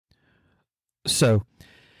So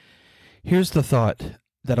here's the thought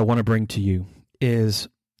that I want to bring to you is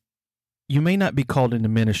you may not be called into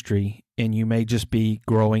ministry and you may just be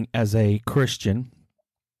growing as a Christian,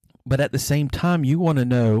 but at the same time you want to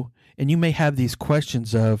know, and you may have these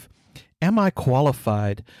questions of, am I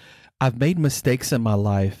qualified? I've made mistakes in my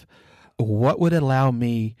life. What would allow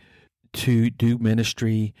me to do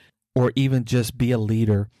ministry or even just be a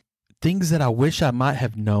leader? Things that I wish I might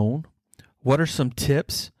have known. What are some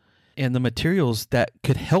tips and the materials that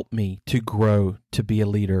could help me to grow to be a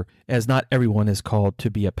leader? As not everyone is called to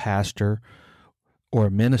be a pastor or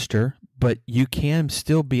a minister, but you can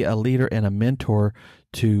still be a leader and a mentor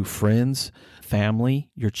to friends, family,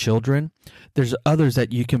 your children. There's others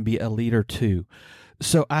that you can be a leader to.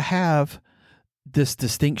 So I have this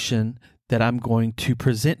distinction that I'm going to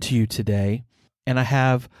present to you today, and I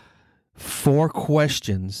have 4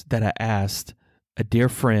 questions that I asked a dear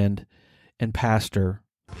friend and pastor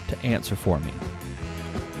to answer for me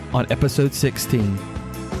on episode 16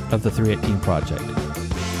 of the 318 Project.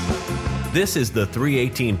 This is the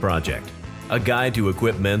 318 Project, a guide to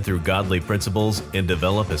equip men through godly principles and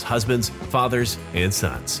develop as husbands, fathers, and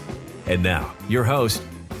sons. And now, your host,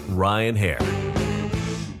 Ryan Hare.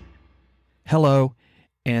 Hello,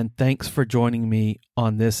 and thanks for joining me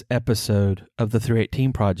on this episode of the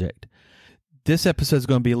 318 Project. This episode is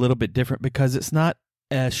going to be a little bit different because it's not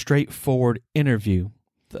a straightforward interview.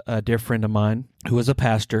 A dear friend of mine who is a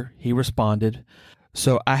pastor, he responded.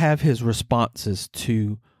 So I have his responses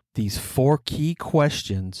to these 4 key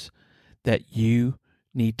questions that you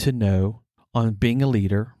need to know on being a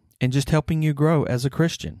leader and just helping you grow as a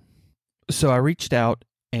Christian. So I reached out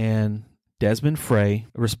and Desmond Frey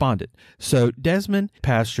responded. So Desmond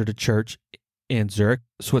pastored a church in Zurich,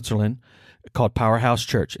 Switzerland called Powerhouse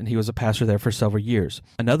Church, and he was a pastor there for several years.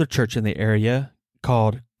 Another church in the area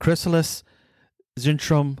called Christliches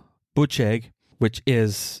Zentrum Burhegg, which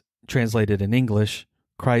is translated in English,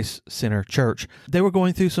 Christ Center Church. They were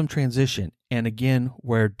going through some transition. And again,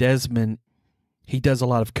 where Desmond, he does a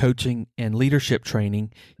lot of coaching and leadership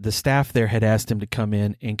training, the staff there had asked him to come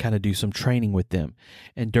in and kind of do some training with them.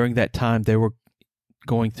 And during that time, they were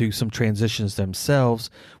going through some transitions themselves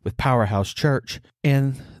with Powerhouse Church.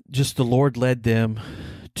 And just the Lord led them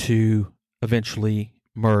to eventually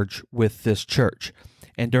merge with this church.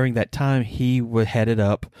 And during that time, he headed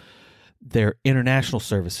up their international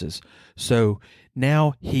services. So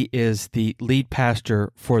now he is the lead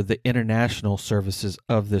pastor for the international services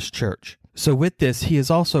of this church. So with this, he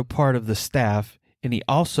is also part of the staff, and he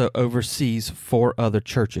also oversees 4 other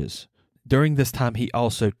churches. During this time, he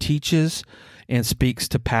also teaches and speaks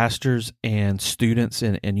to pastors and students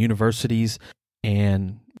in universities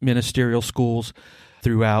and ministerial schools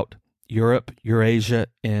throughout Europe, Eurasia,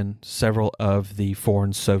 and several of the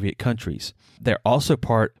foreign Soviet countries. They're also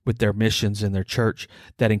part with their missions in their church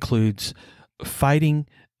that includes fighting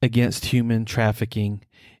against human trafficking,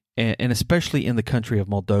 and especially in the country of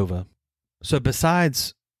Moldova. So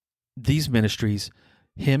besides these ministries,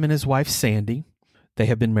 him and his wife Sandy, they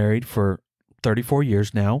have been married for 34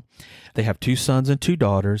 years now. They have 2 sons and 2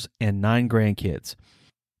 daughters and 9 grandkids.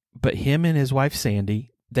 But him and his wife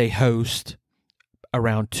Sandy, they host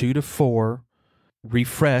around 2 to 4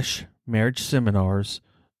 refresh marriage seminars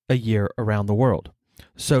a year around the world.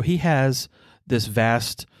 So he has this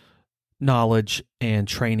vast knowledge and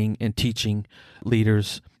training and teaching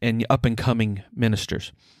leaders and up-and-coming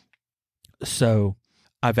ministers. So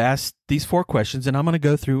I've asked these 4 questions, and I'm going to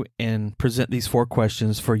go through and present these 4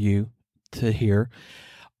 questions for you to hear,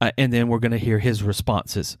 and then we're going to hear his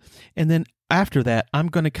responses. And then after that, I'm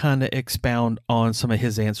going to kind of expound on some of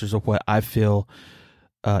his answers of what I feel,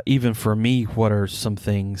 even for me, what are some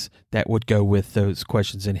things that would go with those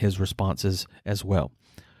questions and his responses as well.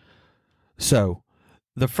 So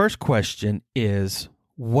the first question is,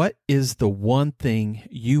 what is the one thing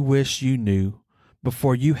you wish you knew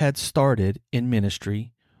before you had started in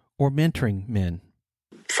ministry or mentoring men?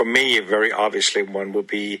 For me, very obviously, one would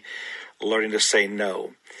be learning to say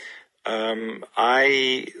no.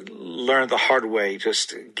 I learned the hard way,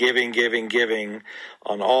 just giving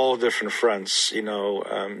on all different fronts,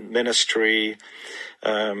 ministry.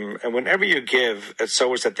 And whenever you give, it's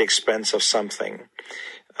always at the expense of something.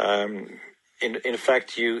 In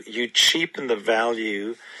fact, you cheapen the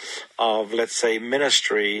value of, let's say,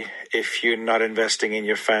 ministry if you're not investing in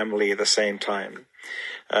your family at the same time.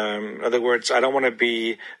 In other words, I don't want to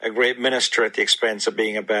be a great minister at the expense of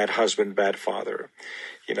being a bad husband, bad father.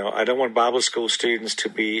 I don't want Bible school students to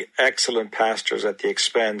be excellent pastors at the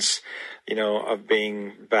expense, of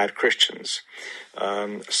being bad Christians.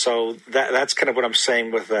 So that's kind of what I'm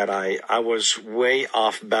saying with that. I was way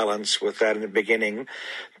off balance with that in the beginning,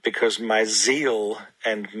 because my zeal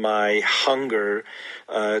and my hunger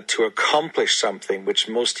to accomplish something, which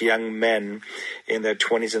most young men in their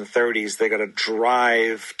 20s and 30s, they got to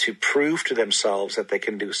drive to prove to themselves that they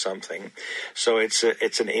can do something. So it's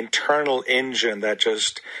an internal engine that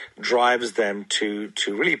just drives them to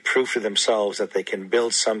really prove to themselves that they can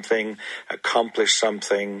build something, accomplish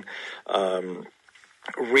something,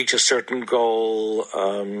 reach a certain goal,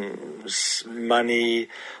 money,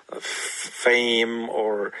 fame,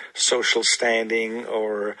 or social standing,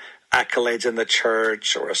 or accolades in the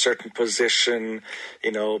church, or a certain position,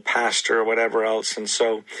 pastor or whatever else. And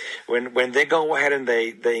so when they go ahead and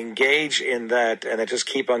they engage in that, and they just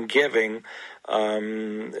keep on giving,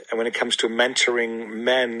 and when it comes to mentoring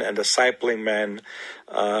men and discipling men,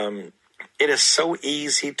 it is so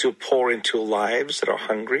easy to pour into lives that are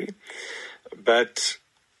hungry. But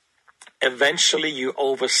eventually you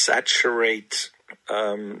oversaturate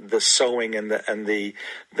the sowing and the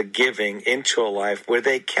giving into a life where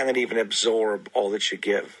they cannot even absorb all that you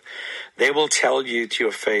give. They will tell you to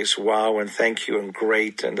your face, wow, and thank you, and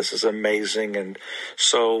great, and this is amazing, and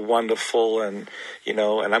so wonderful, and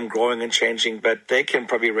and I'm growing and changing, but they can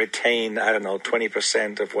probably retain,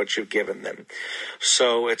 20% of what you've given them.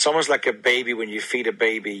 So it's almost like a baby. When you feed a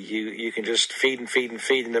baby, you can just feed and feed and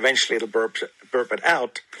feed, and eventually it'll burp it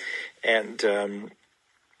out, and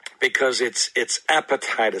because its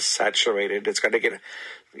appetite is saturated, it's got to get,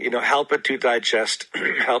 help it to digest,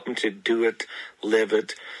 help them to do it, live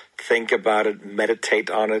it, think about it,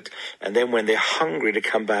 meditate on it, and then when they're hungry, to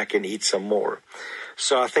come back and eat some more.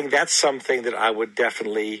 So I think that's something that I would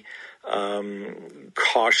definitely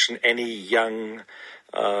caution any young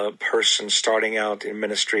person starting out in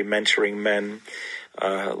ministry, mentoring men.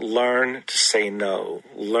 Learn to say no.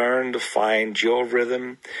 Learn to find your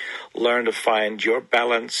rhythm. Learn to find your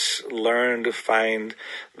balance. Learn to find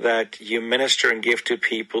that you minister and give to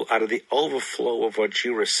people out of the overflow of what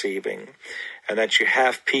you're receiving, and that you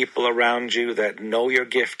have people around you that know your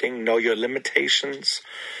gifting, know your limitations.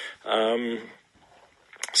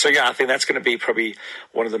 So yeah, I think that's going to be probably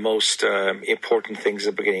one of the most important things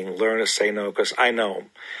at the beginning. Learn to say no, because I know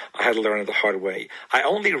I had to learn it the hard way. I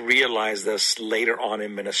only realized this later on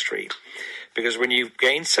in ministry, because when you've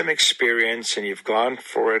gained some experience and you've gone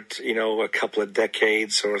for it, a couple of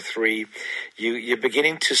decades or three, you're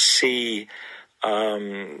beginning to see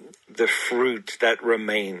the fruit that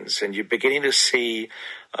remains, and you're beginning to see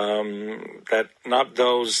that not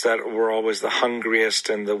those that were always the hungriest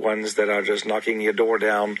and the ones that are just knocking your door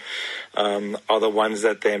down are the ones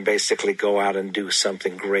that then basically go out and do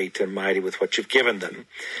something great and mighty with what you've given them.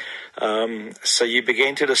 So you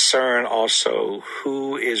begin to discern also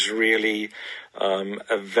who is really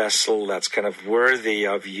a vessel that's kind of worthy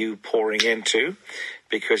of you pouring into,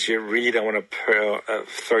 because you really don't want to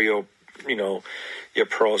throw your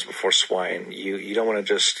pearls before swine. You don't want to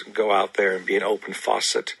just go out there and be an open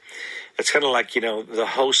faucet. It's kind of like, the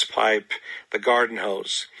hose pipe, the garden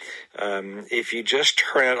hose. If you just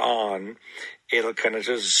turn it on, it'll kind of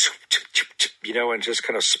just, and just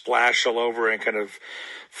kind of splash all over and kind of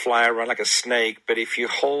fly around like a snake. But if you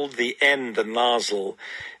hold the end, the nozzle,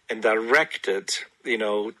 and direct it,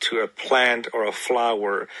 to a plant or a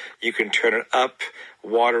flower, you can turn it up,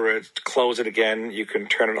 water it, close it again. You can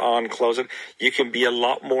turn it on, close it. You can be a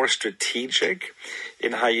lot more strategic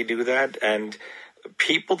in how you do that. And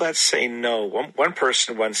people that say no, one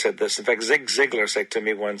person once said this. In fact, Zig Ziglar said to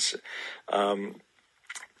me once, one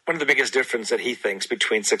of the biggest difference that he thinks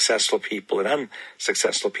between successful people and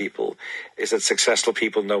unsuccessful people is that successful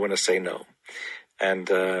people know when to say no. And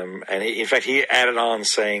he, in fact, he added on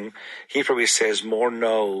saying he probably says more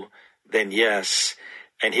no than yes.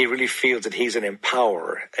 And he really feels that he's an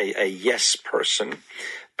empowerer, a yes person,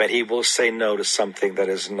 but he will say no to something that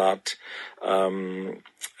is not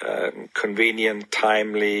convenient,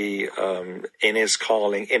 timely, in his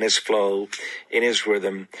calling, in his flow, in his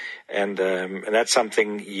rhythm. And that's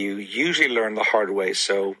something you usually learn the hard way.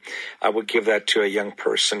 So I would give that to a young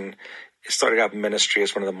person. Starting out ministry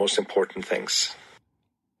is one of the most important things.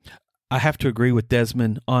 I have to agree with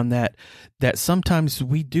Desmond on that sometimes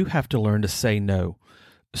we do have to learn to say no.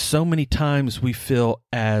 So many times we feel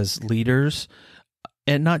as leaders,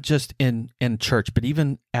 and not just in church, but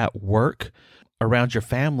even at work, around your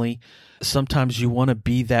family, sometimes you want to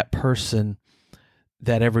be that person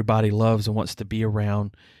that everybody loves and wants to be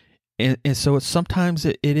around. And so sometimes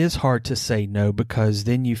it is hard to say no, because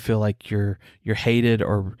then you feel like you're hated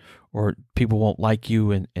or people won't like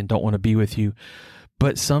you and don't want to be with you.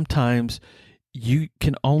 But sometimes you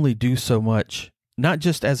can only do so much, not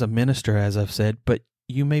just as a minister, as I've said, but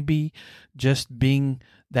you may be just being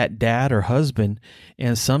that dad or husband,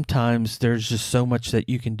 and sometimes there's just so much that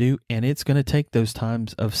you can do, and it's going to take those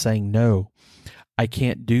times of saying, no, I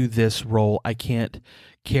can't do this role, I can't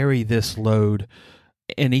carry this load.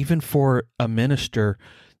 And even for a minister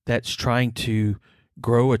that's trying to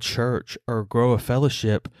grow a church or grow a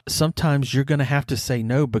fellowship, sometimes you're going to have to say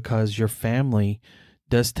no because your family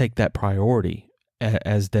does take that priority,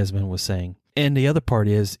 as Desmond was saying. And the other part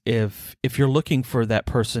is, if you're looking for that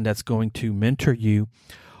person that's going to mentor you,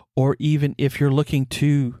 or even if you're looking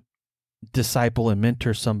to disciple and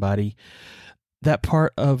mentor somebody, that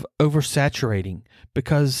part of oversaturating,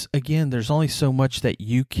 because again, there's only so much that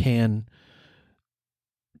you can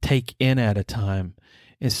take in at a time.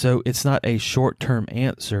 And so it's not a short-term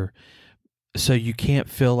answer. So you can't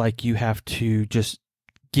feel like you have to just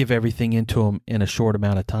give everything into them in a short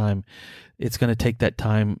amount of time. It's going to take that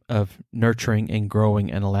time of nurturing and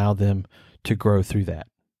growing and allow them to grow through that.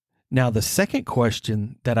 Now, the second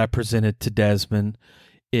question that I presented to Desmond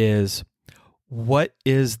is, what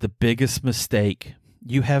is the biggest mistake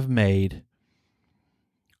you have made,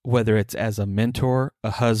 whether it's as a mentor,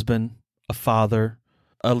 a husband, a father,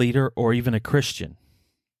 a leader, or even a Christian?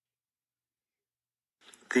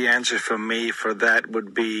 The answer for me for that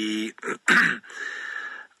would be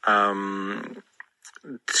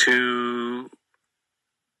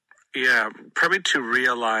probably to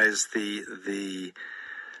realize the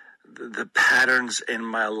patterns in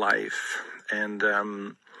my life. And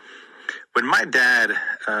when my dad,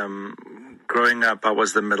 growing up, I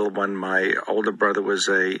was the middle one. My older brother was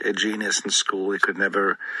a genius in school. He could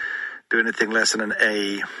never do anything less than an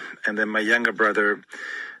A. And then my younger brother,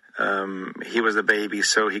 he was a baby,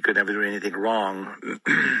 so he could never do anything wrong.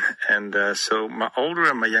 And so my older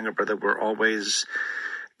and my younger brother were always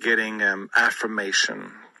getting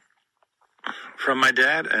affirmation from my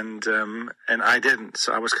dad, and I didn't.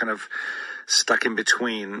 So I was kind of stuck in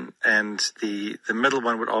between, and the middle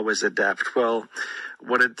one would always adapt. Well,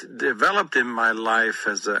 what it developed in my life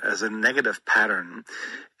as a negative pattern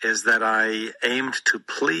is that I aimed to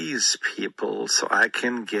please people so I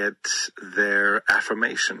can get their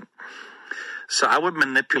affirmation. So I would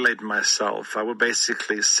manipulate myself. I would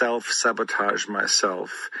basically self-sabotage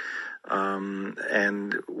myself,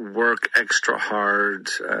 and work extra hard,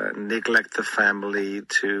 neglect the family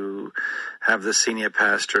to have the senior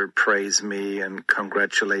pastor praise me and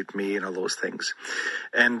congratulate me and all those things.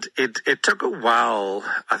 And it took a while,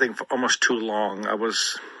 I think for almost too long. I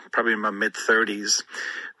was probably in my mid-30s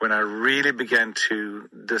when I really began to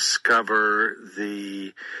discover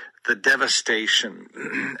the devastation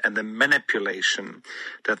and the manipulation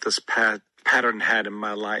that this pattern had in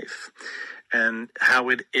my life, and how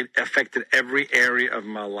it affected every area of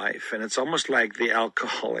my life. And it's almost like the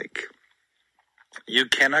alcoholic. You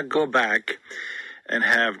cannot go back and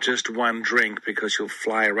have just one drink because you'll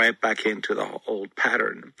fly right back into the old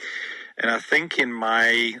pattern. And I think in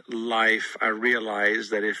my life, I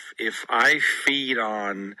realized that if I feed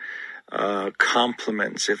on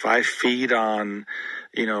compliments, if I feed on,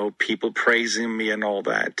 people praising me and all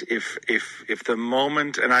that, if the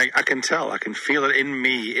moment, and I can tell, I can feel it in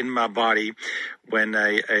me, in my body, when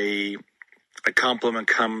a compliment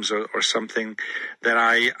comes or something, that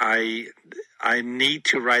I need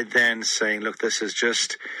to right then saying, look, this is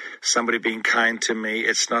just somebody being kind to me.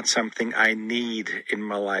 It's not something I need in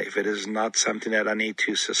my life. It is not something that I need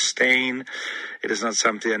to sustain. It is not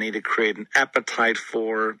something I need to create an appetite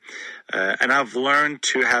for. And I've learned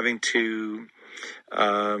to having to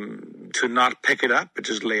not pick it up, but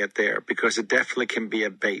just lay it there, because it definitely can be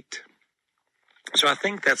a bait. So I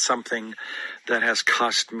think that's something that has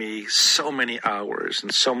cost me so many hours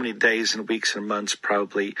and so many days and weeks and months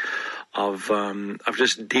probably of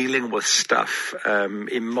just dealing with stuff,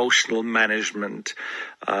 emotional management,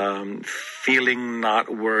 feeling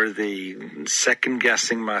not worthy, second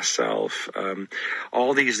guessing myself,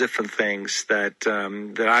 all these different things that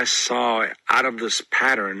I saw out of this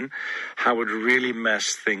pattern, how it really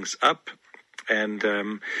messed things up. And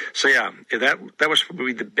so that was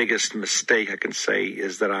probably the biggest mistake I can say,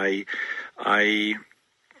 is that I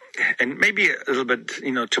and maybe a little bit,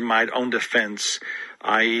 to my own defense,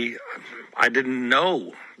 I didn't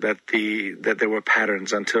know that there were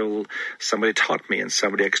patterns until somebody taught me, and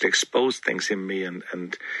somebody actually exposed things in me, and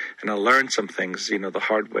I learned some things, the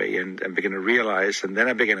hard way, and began to realize, and then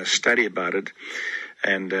I began to study about it,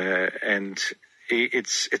 and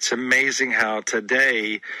it's amazing how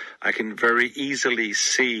today I can very easily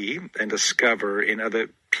see and discover in other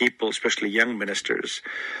people, especially young ministers,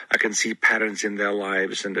 I can see patterns in their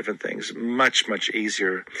lives and different things much, much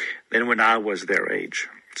easier than when I was their age.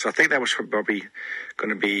 So I think that was probably going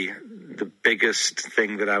to be the biggest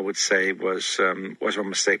thing that I would say was my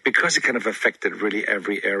mistake, because it kind of affected really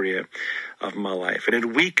every area of my life, and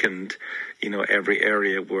it weakened, every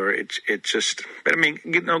area where it just. But I mean,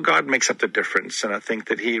 God makes up the difference, and I think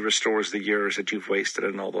that He restores the years that you've wasted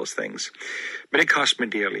and all those things. But it cost me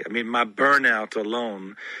dearly. I mean, my burnout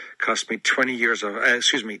alone cost me 10 years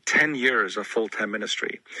of full-time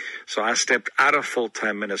ministry. So I stepped out of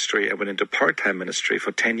full-time ministry and went into part-time ministry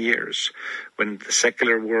for 10 years when the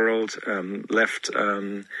secular world left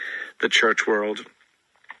the church world.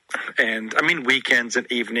 And I mean, weekends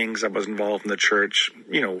and evenings I was involved in the church,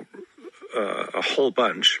 a whole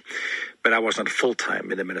bunch, but I was not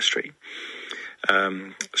full-time in the ministry.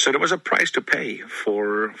 So there was a price to pay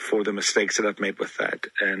for the mistakes that I've made with that.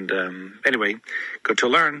 And anyway, good to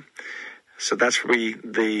learn. So that's really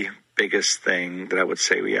the biggest thing that I would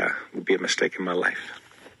say, would be a mistake in my life.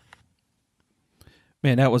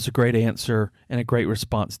 Man, that was a great answer and a great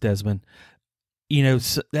response, Desmond.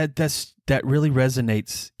 That really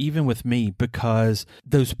resonates even with me, because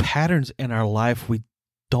those patterns in our life, we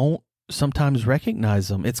don't sometimes recognize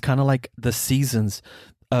them. It's kind of like the seasons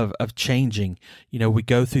of changing. We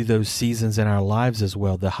go through those seasons in our lives as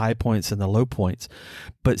well, the high points and the low points.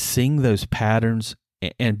 But seeing those patterns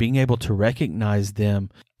and being able to recognize them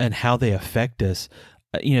and how they affect us,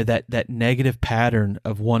 that negative pattern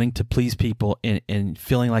of wanting to please people and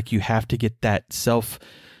feeling like you have to get that self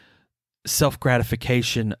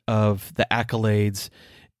gratification of the accolades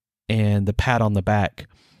and the pat on the back.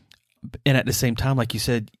 And at the same time, like you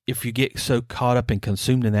said, if you get so caught up and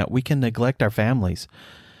consumed in that, we can neglect our families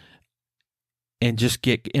and just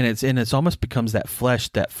it's almost becomes that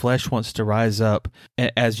flesh wants to rise up,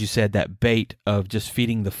 as you said, that bait of just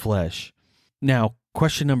feeding the flesh. Now,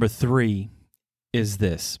 question number 3 is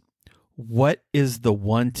this: what is the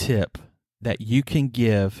one tip that you can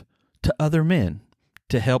give to other men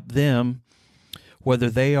to help them, whether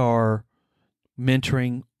they are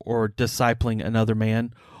mentoring or discipling another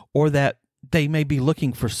man, or that they may be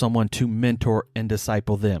looking for someone to mentor and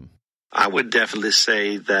disciple them? I would definitely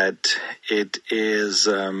say that it is,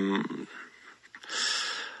 I'm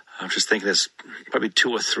just thinking there's probably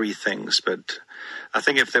 2 or 3 things, but I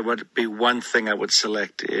think if there would be one thing I would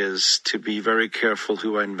select is to be very careful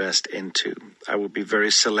who I invest into. I would be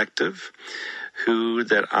very selective who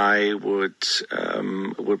that I would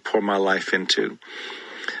pour my life into.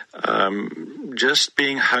 Just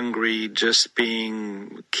being hungry, just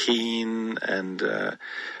being keen, and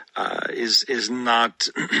is not,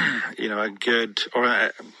 a good, or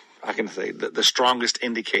I can say the strongest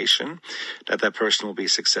indication that person will be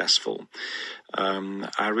successful.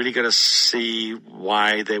 I really got to see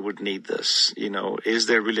why they would need this. Is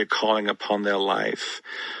there really a calling upon their life?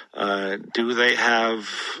 Do they have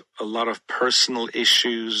a lot of personal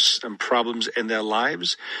issues and problems in their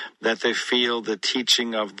lives that they feel the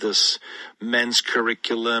teaching of this men's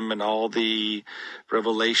curriculum and all the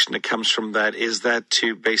revelation that comes from that, is that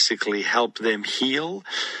to basically help them heal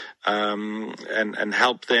and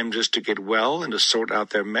help them just to get well and to sort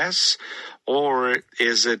out their mess? Or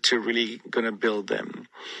is it to really going to build them?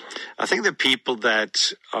 I think the people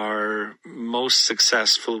that are most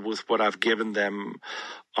successful with what I've given them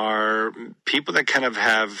are people that kind of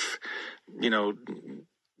have,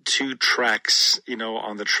 2 tracks,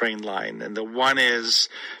 on the train line. And the one is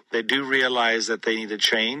they do realize that they need to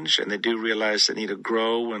change, and they do realize they need to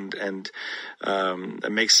grow and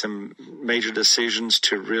make some major decisions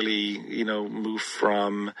to really, move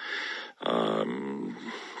from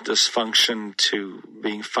dysfunction to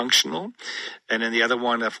being functional. And then the other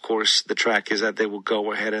one, of course, the track is that they will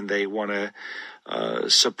go ahead and they want to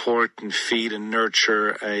support and feed and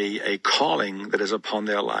nurture a calling that is upon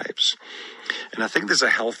their lives. And I think there's a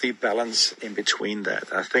healthy balance in between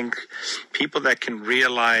that. I think people that can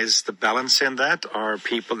realize the balance in that are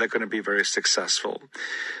people that are going to be very successful.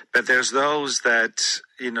 But there's those that,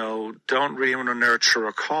 don't really want to nurture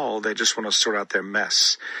a call. They just want to sort out their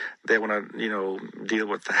mess. They want to, deal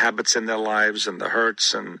with the habits in their lives and the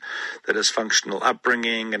hurts and the dysfunctional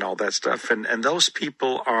upbringing and all that stuff. And those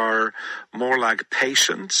people are more like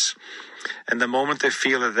patients. And the moment they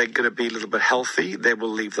feel that they're going to be a little bit healthy, they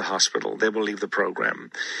will leave the hospital. They will leave the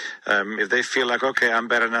program. If they feel like, okay, I'm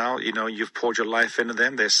better now, you've poured your life into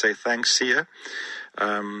them, they say, thanks, see ya.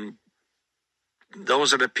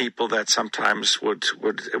 those are the people that sometimes would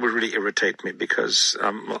really irritate me because,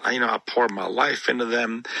 I pour my life into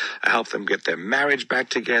them. I help them get their marriage back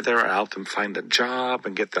together. I help them find a job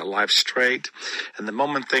and get their life straight. And the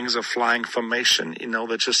moment things are flying formation,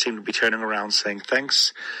 they just seem to be turning around saying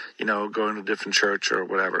thanks, going to a different church or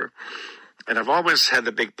whatever. And I've always had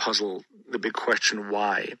the big question,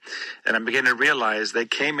 why? And I'm beginning to realize they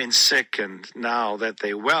came in sick, and now that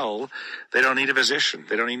they're well, they don't need a physician.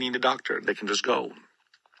 They don't even need a doctor. They can just go.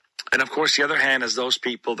 And of course, the other hand is those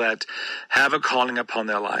people that have a calling upon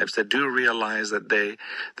their lives, that do realize that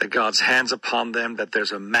God's hand's upon them, that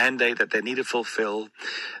there's a mandate that they need to fulfill.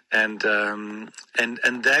 And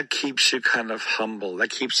that keeps you kind of humble.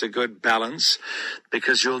 That keeps a good balance,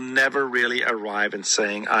 because you'll never really arrive in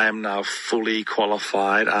saying, I am now fully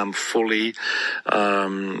qualified. I'm fully,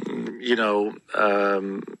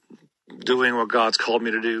 doing what God's called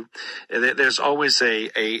me to do. There's always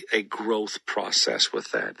a growth process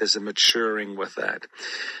with that. There's a maturing with that.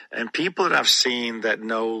 And people that I've seen that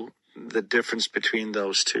know the difference between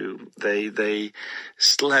those two, they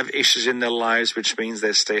still have issues in their lives, which means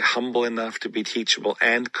they stay humble enough to be teachable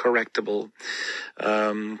and correctable.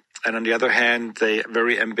 And on the other hand, they're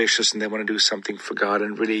very ambitious and they want to do something for God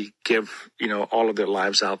and really give, all of their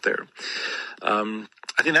lives out there.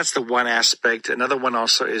 I think that's the one aspect. Another one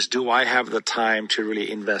also is, do I have the time to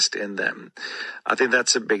really invest in them? I think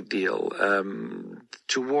that's a big deal. When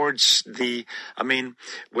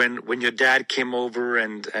your dad came over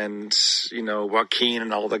and Joaquin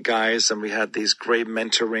and all the guys, and we had these great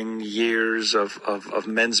mentoring years of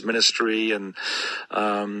men's ministry and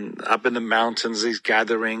up in the mountains, these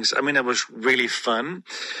gatherings. It was really fun.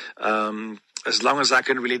 As long as I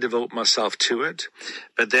can really devote myself to it.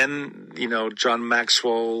 But then, John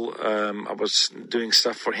Maxwell, I was doing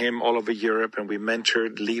stuff for him all over Europe, and we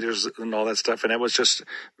mentored leaders and all that stuff. And it was just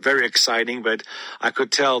very exciting. But I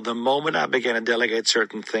could tell the moment I began to delegate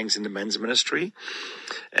certain things in the men's ministry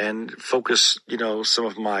and focus, some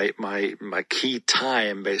of my key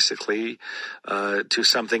time basically, to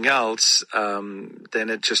something else,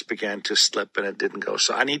 then it just began to slip and it didn't go.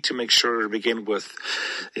 So I need to make sure to begin with,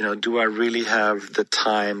 do I really have the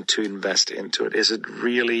time to invest into it? Is it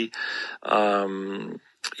really,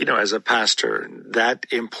 as a pastor, that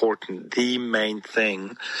important, the main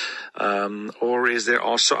thing? Or is there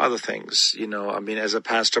also other things? As a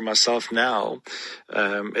pastor myself now,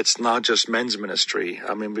 it's not just men's ministry.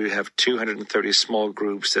 We have 230 small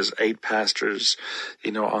groups. There's 8 pastors,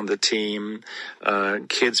 on the team,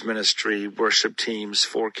 kids ministry, worship teams,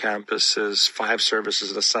 4 campuses, 5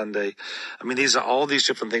 services a Sunday. These are all these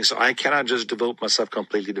different things. So I cannot just devote myself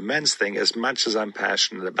completely to men's thing. As much as I'm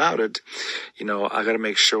passionate about it, I got to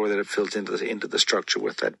make sure that it fills into the structure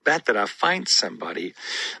with that. Bet that I find somebody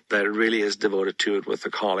that really is devoted to it with the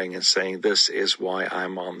calling and saying, this is why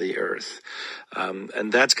I'm on the earth.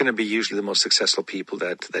 And that's going to be usually the most successful people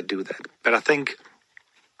that do that. But I think,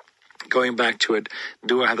 going back to it,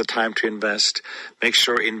 do I have the time to invest? Make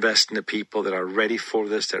sure invest in the people that are ready for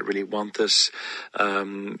this, that really want this,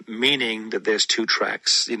 meaning that there's 2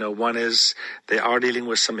 tracks. One is they are dealing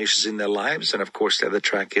with some issues in their lives, and of course the other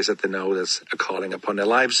track is that they know there's a calling upon their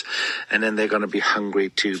lives, and then they're going to be hungry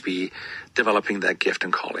to be developing that gift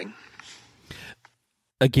and calling.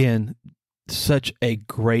 Again, such a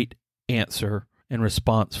great answer and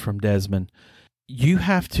response from Desmond. You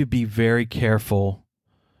have to be very careful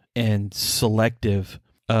and selective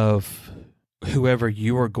of whoever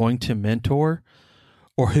you are going to mentor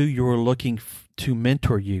or who you are looking to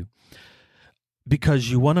mentor you,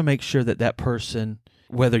 because you want to make sure that that person,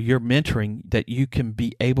 whether you're mentoring, that you can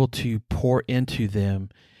be able to pour into them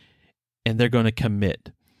and they're going to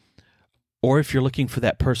commit. Or if you're looking for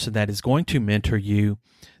that person that is going to mentor you,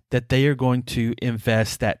 that they are going to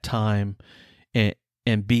invest that time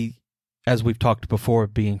and be, as we've talked before,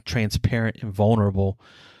 being transparent and vulnerable.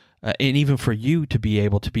 And even for you to be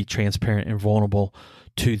able to be transparent and vulnerable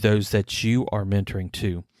to those that you are mentoring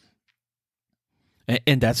to.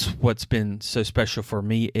 And that's what's been so special for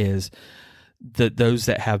me, is that those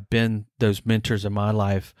that have been those mentors in my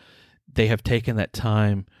life, they have taken that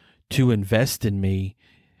time to invest in me.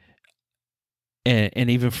 And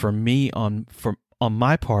even for me on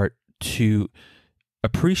my part to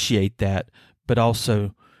appreciate that, but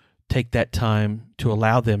also take that time to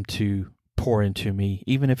allow them to pour into me,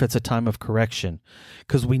 even if it's a time of correction,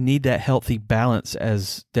 because we need that healthy balance,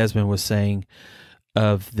 as Desmond was saying,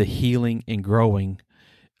 of the healing and growing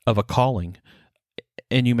of a calling.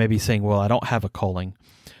 And you may be saying, well, I don't have a calling,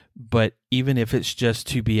 but even if it's just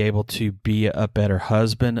to be able to be a better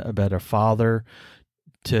husband, a better father,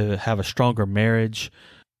 to have a stronger marriage,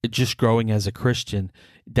 just growing as a Christian,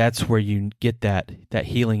 that's where you get that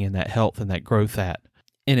healing and that health and that growth at.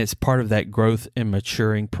 And it's part of that growth and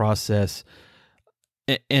maturing process.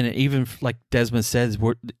 And even like Desmond says,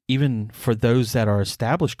 even for those that are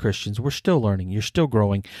established Christians, we're still learning. You're still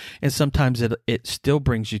growing. And sometimes it still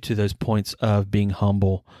brings you to those points of being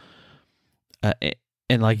humble.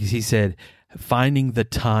 And like he said, finding the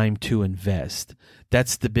time to invest.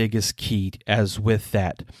 That's the biggest key, as with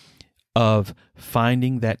that, of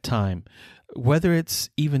finding that time, whether it's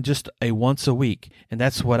even just a once a week. And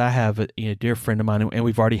that's what I have a dear friend of mine, and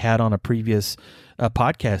we've already had on a previous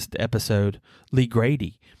podcast episode, Lee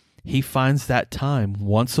Grady. He finds that time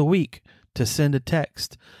once a week to send a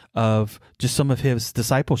text of just some of his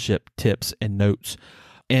discipleship tips and notes,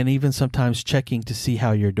 and even sometimes checking to see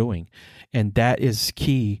how you're doing. And that is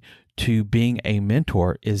key to being a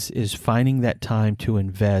mentor, is finding that time to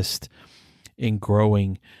invest in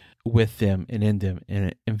growing with them and in them,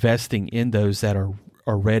 and investing in those that are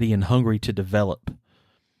ready and hungry to develop.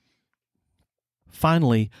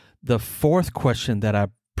 Finally, the fourth question that I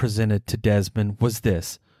presented to Desmond was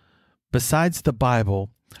this: besides the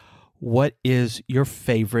Bible, what is your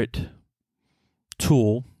favorite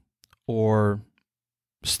tool or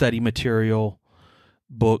study material,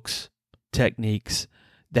 books, techniques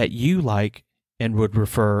that you like and would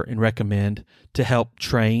refer and recommend to help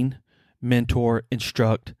train, mentor,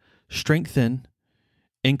 instruct, strengthen,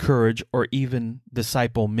 encourage, or even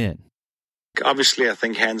disciple men? Obviously, I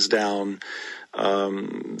think hands down,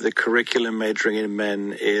 the curriculum majoring in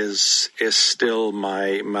men is still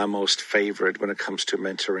my most favorite when it comes to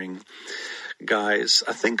mentoring guys.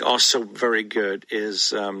 I think also very good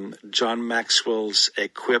is John Maxwell's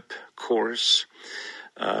Equip course.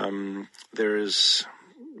 There's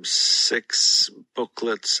 6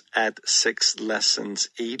 booklets at 6 lessons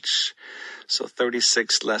each. So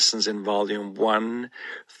 36 lessons in volume 1,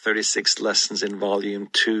 36 lessons in volume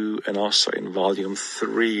 2, and also in volume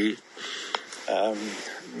 3.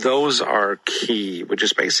 Those are key, which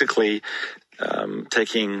is basically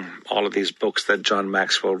taking all of these books that John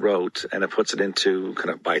Maxwell wrote, and it puts it into kind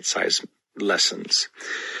of bite-sized lessons.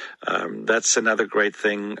 That's another great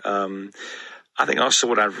thing. I think also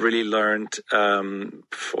what I've really learned,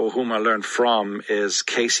 or whom I learned from, is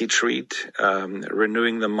Casey Treat,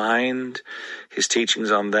 Renewing the Mind, his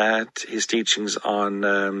teachings on that, his teachings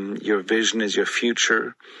on your vision is your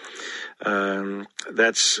future.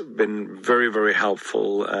 That's been very, very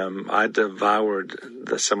helpful. I devoured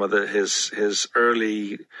some of his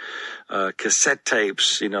early cassette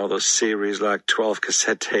tapes, those series like 12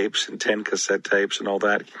 cassette tapes and 10 cassette tapes and all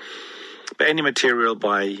that. But any material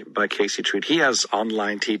by Casey Treat. He has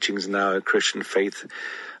online teachings now at Christian Faith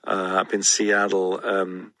up in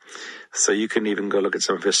Seattle. So you can even go look at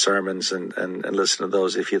some of his sermons and listen to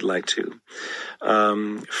those if you'd like to.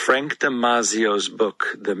 Frank Damasio's book,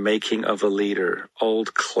 The Making of a Leader,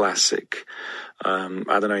 old classic. I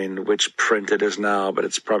don't know in which print it is now, but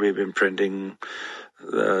it's probably been printing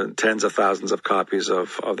tens of thousands of copies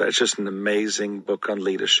of that. It's just an amazing book on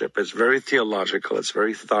leadership. It's very theological. It's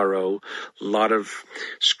very thorough. A lot of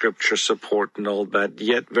scripture support and all that,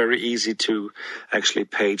 yet very easy to actually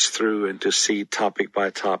page through and to see topic by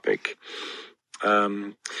topic.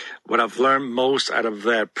 What I've learned most out of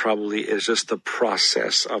that probably is just the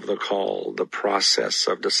process of the call, the process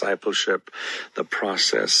of discipleship, the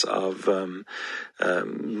process of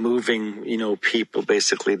moving, people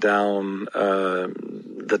basically down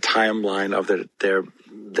the timeline of their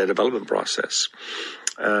development process.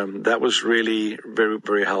 That was really very,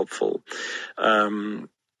 very helpful.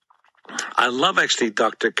 I love actually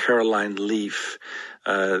Dr. Caroline Leaf,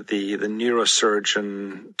 the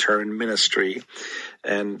neurosurgeon turned ministry.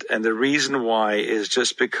 And the reason why is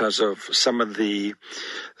just because of some of the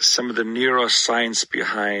neuroscience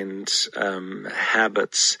behind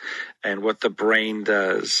habits and what the brain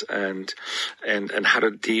does and how to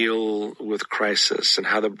deal with crisis and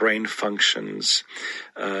how the brain functions,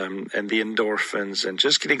 and the endorphins, and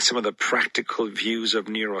just getting some of the practical views of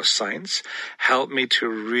neuroscience helped me to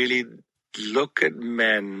really look at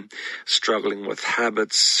men struggling with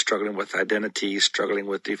habits, struggling with identity, struggling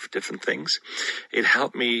with different things. It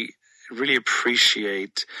helped me really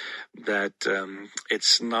appreciate that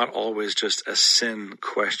it's not always just a sin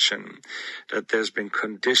question, that there's been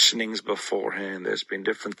conditionings beforehand, there's been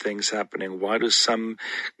different things happening. Why do some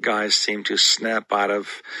guys seem to snap out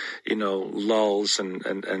of, lulls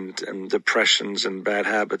and depressions and bad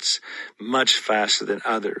habits much faster than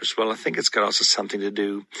others? Well, I think it's got also something to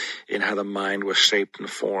do in how the mind was shaped and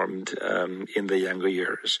formed in the younger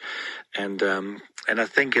years. And I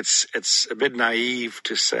think it's a bit naive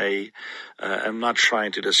to say I'm not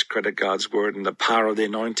trying to discredit God's word and the power of the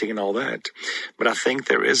anointing and all that, but I think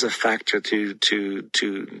there is a factor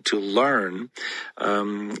to learn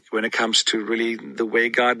when it comes to really the way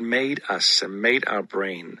God made us and made our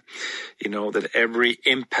brain. That every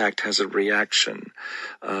impact has a reaction.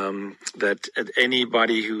 That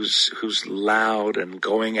anybody who's loud and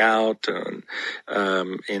going out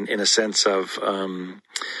in a sense of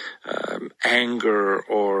anger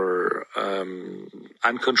or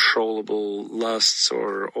uncontrollable lusts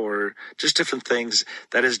or just different things,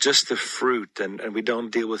 that is just the fruit, and we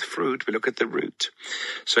don't deal with fruit, we look at the root.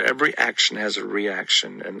 So every action has a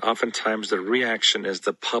reaction, and oftentimes the reaction is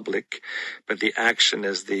the public, but the action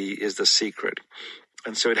is the secret.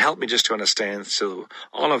 And so it helped me just to understand. So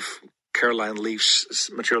all of Caroline Leaf's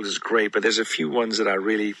material is great, but there's a few ones that I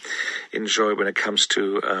really enjoy when it comes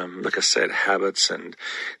to, like I said, habits and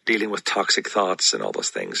dealing with toxic thoughts and all those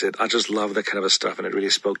things. I just love that kind of stuff, and it really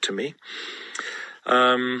spoke to me.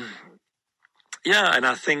 And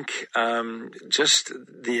I think just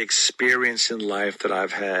the experience in life that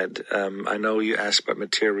I've had, I know you asked about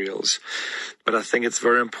materials, but I think it's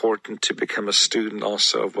very important to become a student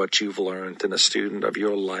also of what you've learned, and a student of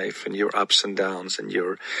your life and your ups and downs and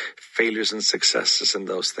your failures and successes and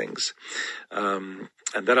those things. And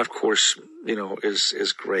that, of course,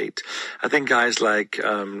 is great. I think guys like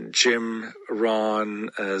Jim Rohn,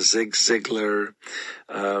 Zig Ziglar,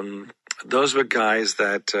 those were guys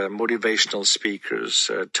that motivational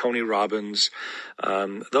speakers, Tony Robbins,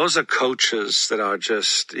 those are coaches that are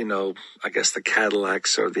just, I guess the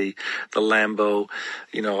Cadillacs or the Lambo,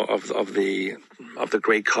 of the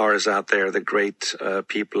great cars out there, the great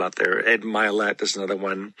people out there. Ed Milet is another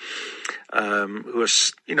one, who are,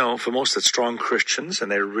 for most of the strong Christians,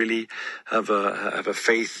 and they really have a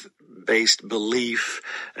faith-based belief,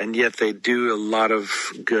 and yet they do a lot of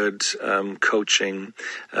good coaching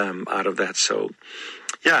out of that. So,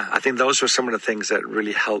 yeah, I think those were some of the things that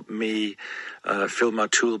really helped me fill my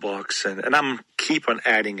toolbox, and I'm keep on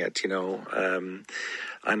adding it.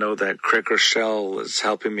 I know that Craig Rochelle is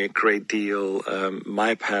helping me a great deal.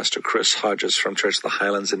 My pastor, Chris Hodges from Church of the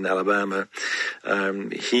Highlands in Alabama,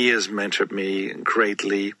 he has mentored me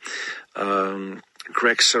greatly.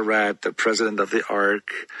 Greg Surratt, the president of the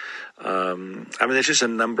ARC. There's just a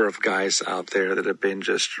number of guys out there that have been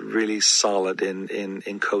just really solid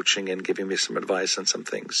in coaching and giving me some advice on some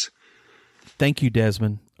things. Thank you,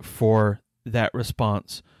 Desmond, for that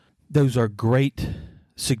response. Those are great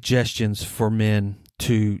suggestions for men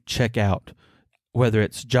to check out, whether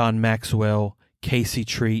it's John Maxwell, Casey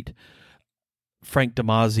Treat, Frank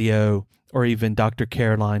Damasio, or even Dr.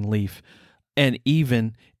 Caroline Leaf. And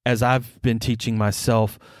even, as I've been teaching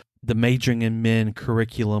myself, the Majoring in Men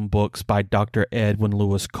curriculum books by Dr. Edwin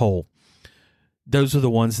Lewis Cole. Those are the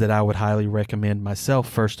ones that I would highly recommend myself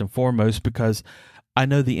first and foremost, because I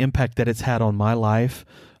know the impact that it's had on my life,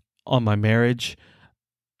 on my marriage,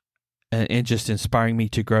 and just inspiring me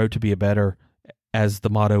to grow to be a better, as the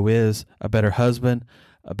motto is, a better husband,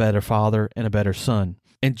 a better father, and a better son,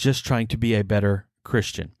 and just trying to be a better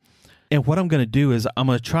Christian. And what I'm going to do is I'm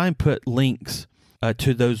going to try and put links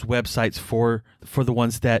to those websites for the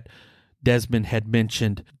ones that Desmond had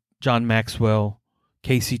mentioned: John Maxwell,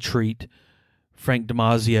 Casey Treat, Frank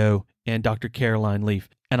Damasio, and Dr. Caroline Leaf.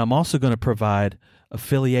 And I'm also going to provide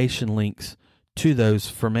affiliation links to those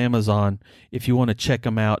from Amazon if you want to check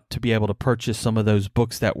them out to be able to purchase some of those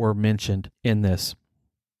books that were mentioned in this.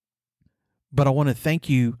 But I want to thank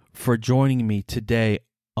you for joining me today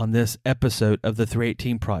on this episode of the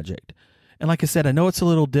 318 Project. And like I said, I know it's a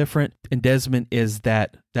little different, and Desmond is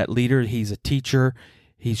that leader. He's a teacher.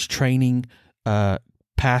 He's training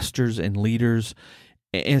pastors and leaders.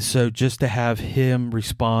 And so just to have him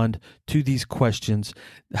respond to these questions,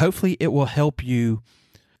 hopefully it will help you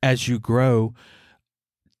as you grow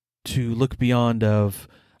to look beyond of,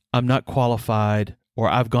 I'm not qualified, or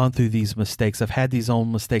I've gone through these mistakes. I've had these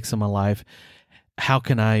own mistakes in my life. How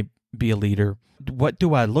can I be a leader? What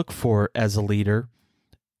do I look for as a leader?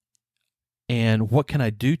 And what can I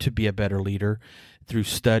do to be a better leader through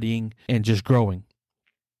studying and just growing?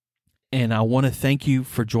 And I want to thank you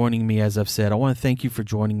for joining me, as I've said. I want to thank you for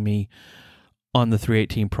joining me on the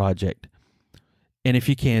 318 Project. And if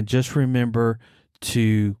you can, just remember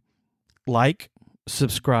to like,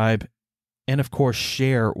 subscribe, and of course,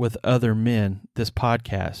 share with other men this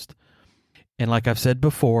podcast. And like I've said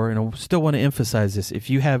before, and I still want to emphasize this, if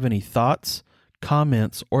you have any thoughts,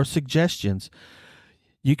 comments, or suggestions,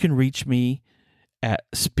 you can reach me at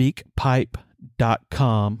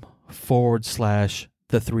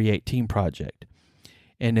speakpipe.com/the318 Project.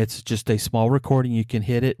 and it's just a small recording. You can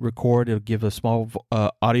hit it, record. It'll give a small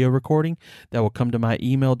audio recording that will come to my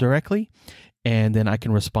email directly, and then I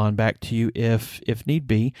can respond back to you if need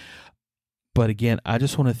be. But again, I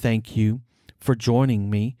just want to thank you for joining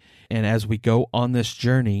me, and as we go on this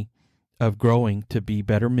journey of growing to be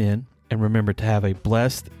better men, and remember to have a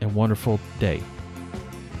blessed and wonderful day.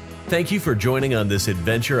 Thank you for joining on this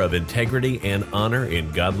adventure of integrity and honor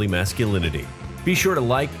in godly masculinity. Be sure to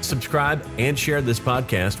like, subscribe, and share this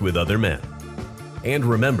podcast with other men. And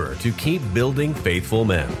remember to keep building faithful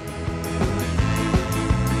men.